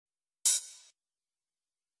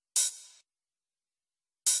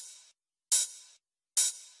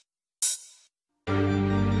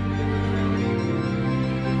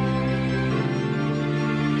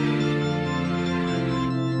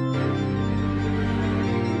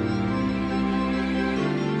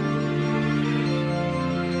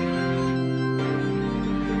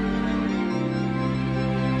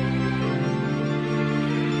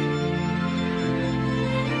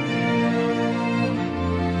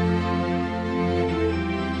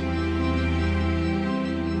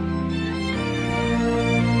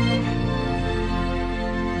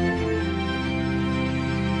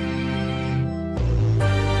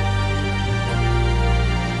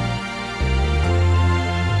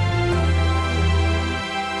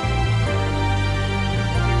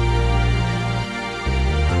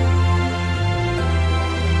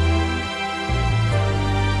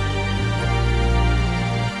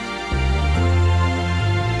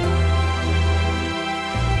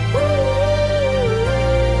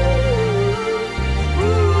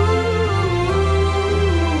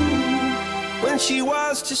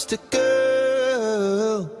just a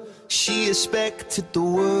girl, she expected the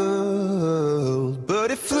world,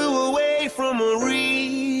 but it flew away from her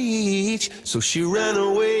reach. So she ran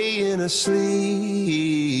away in her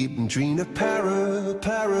sleep and dreamed of paradise,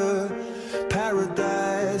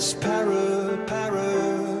 paradise, paradise.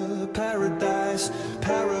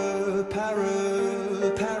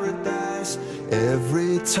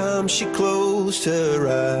 Every time she closed her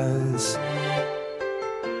eyes.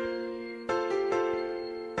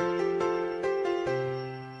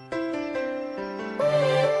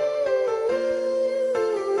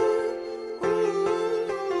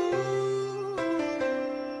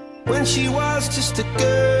 When she was just a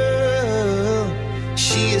girl,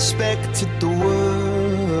 she expected the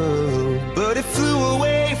world, but it flew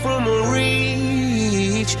away from her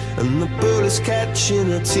reach, and the bullets catching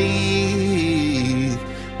her teeth.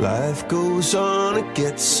 Life goes on, it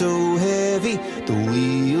gets so heavy, the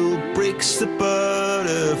wheel breaks the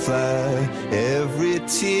butterfly. Every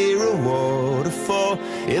tear a waterfall.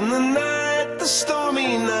 In the night, the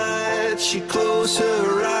stormy night, she closed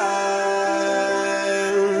her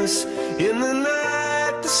eyes. In the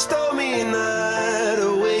night, the stormy night,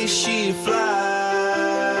 away she flies.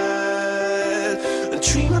 A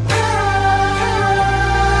dream of paradise,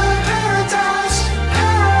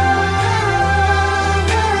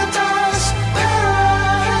 paradise,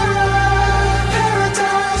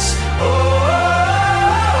 paradise. Oh,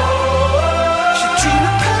 she dreamed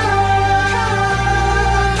of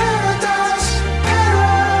paradise,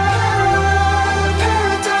 paradise,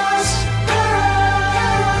 paradise.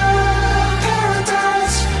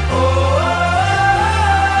 Oh.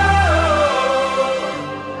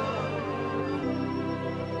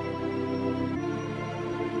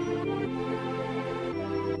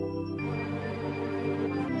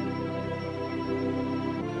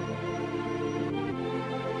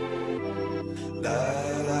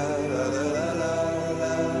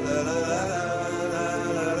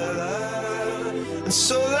 And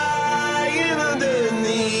so lying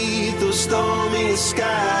underneath those stormy skies,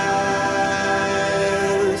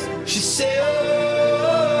 she said,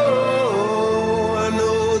 oh, I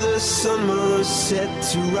know the summer's set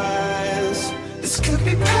to rise. This could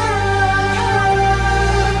be paradise,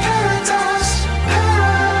 paradise,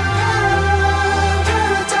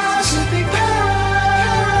 could be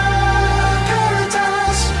paradise.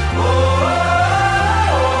 Oh,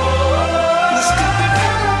 this could be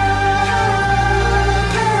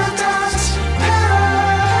paradise,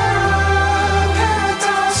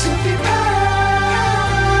 paradise, could be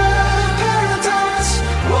paradise.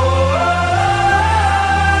 Oh.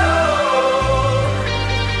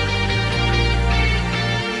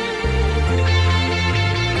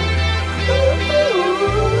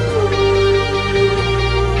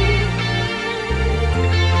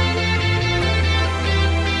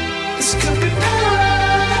 This could